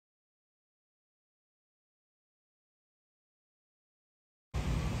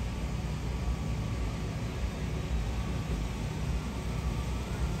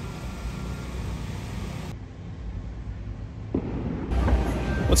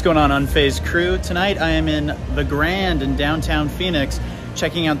What's going on, Unfazed crew? Tonight I am in the Grand in downtown Phoenix,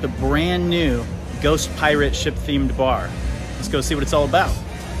 checking out the brand new Ghost Pirate ship themed bar. Let's go see what it's all about.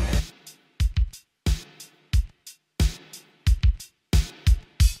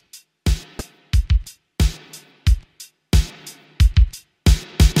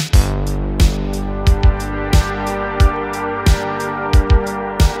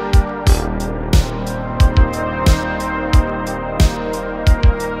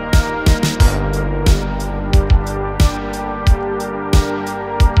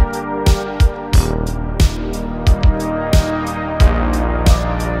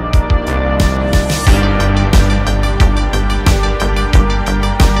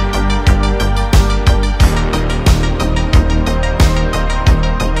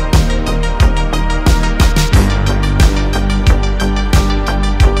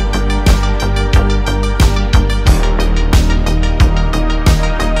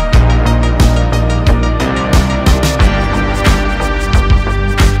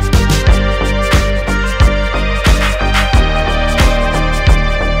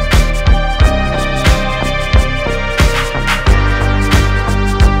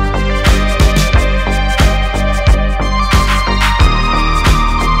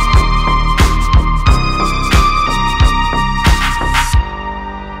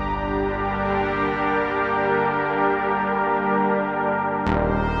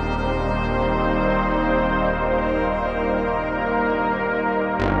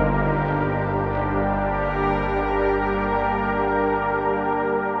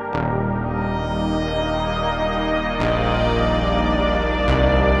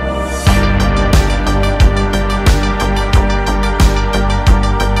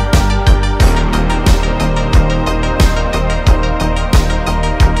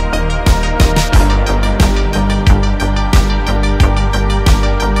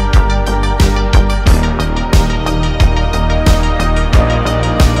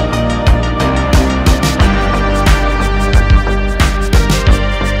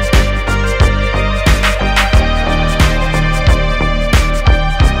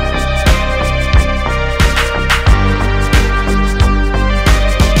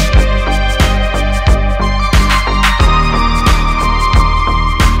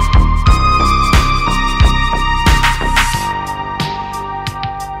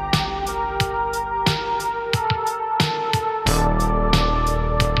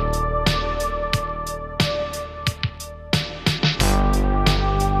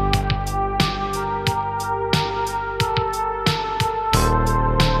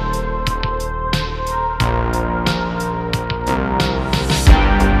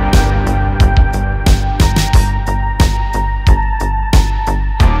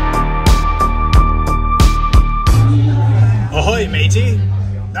 Ahoy, matey!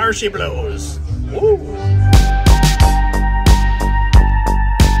 There she blows! Woo!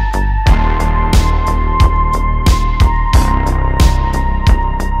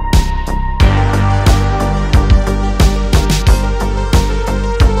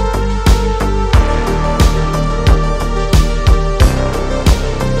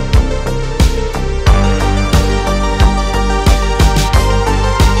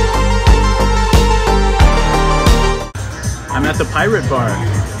 I'm at the Pirate Bar.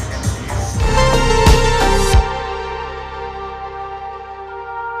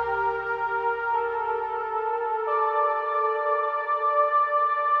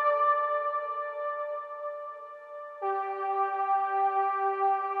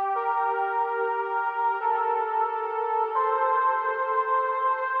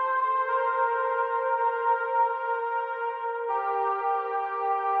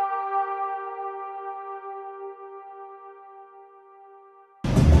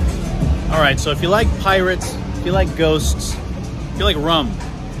 Alright, so if you like pirates, if you like ghosts, if you like rum,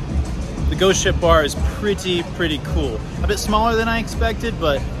 the Ghost Ship Bar is pretty cool. A bit smaller than I expected,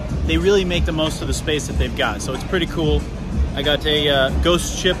 but they really make the most of the space that they've got, so it's pretty cool. I got a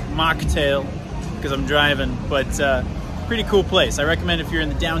Ghost Ship mocktail because I'm driving, but pretty cool place. I recommend if you're in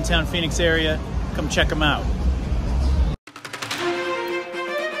the downtown Phoenix area, come check them out.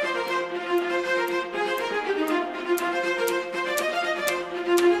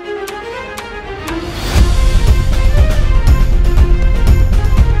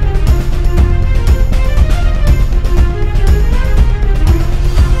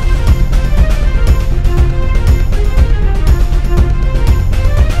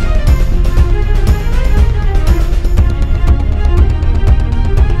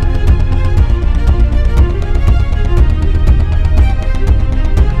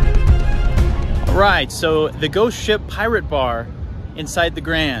 Right, so the Ghost Ship Pirate Bar inside the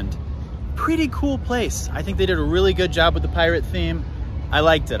Grand. Pretty cool place. I think they did a really good job with the pirate theme. I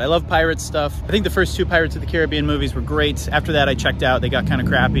liked it. I love pirate stuff. I think the first 2 Pirates of the Caribbean movies were great. After that, I checked out. They got kind of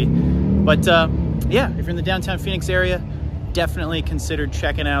crappy. But yeah, if you're in the downtown Phoenix area, definitely consider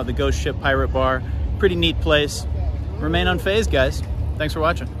checking out the Ghost Ship Pirate Bar. Pretty neat place. Remain unfazed, guys. Thanks for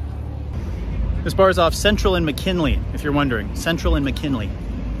watching. This bar is off Central and McKinley, if you're wondering. Central and McKinley.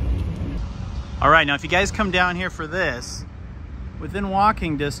 All right, now if you guys come down here for this, within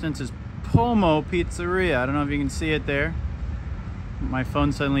walking distance is Pomo Pizzeria. I don't know if you can see it there. My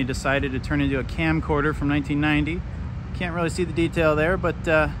phone suddenly decided to turn into a camcorder from 1990. Can't really see the detail there, but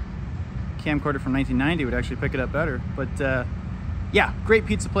camcorder from 1990 would actually pick it up better. But yeah, great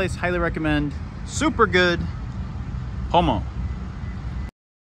pizza place, highly recommend. Super good. Pomo.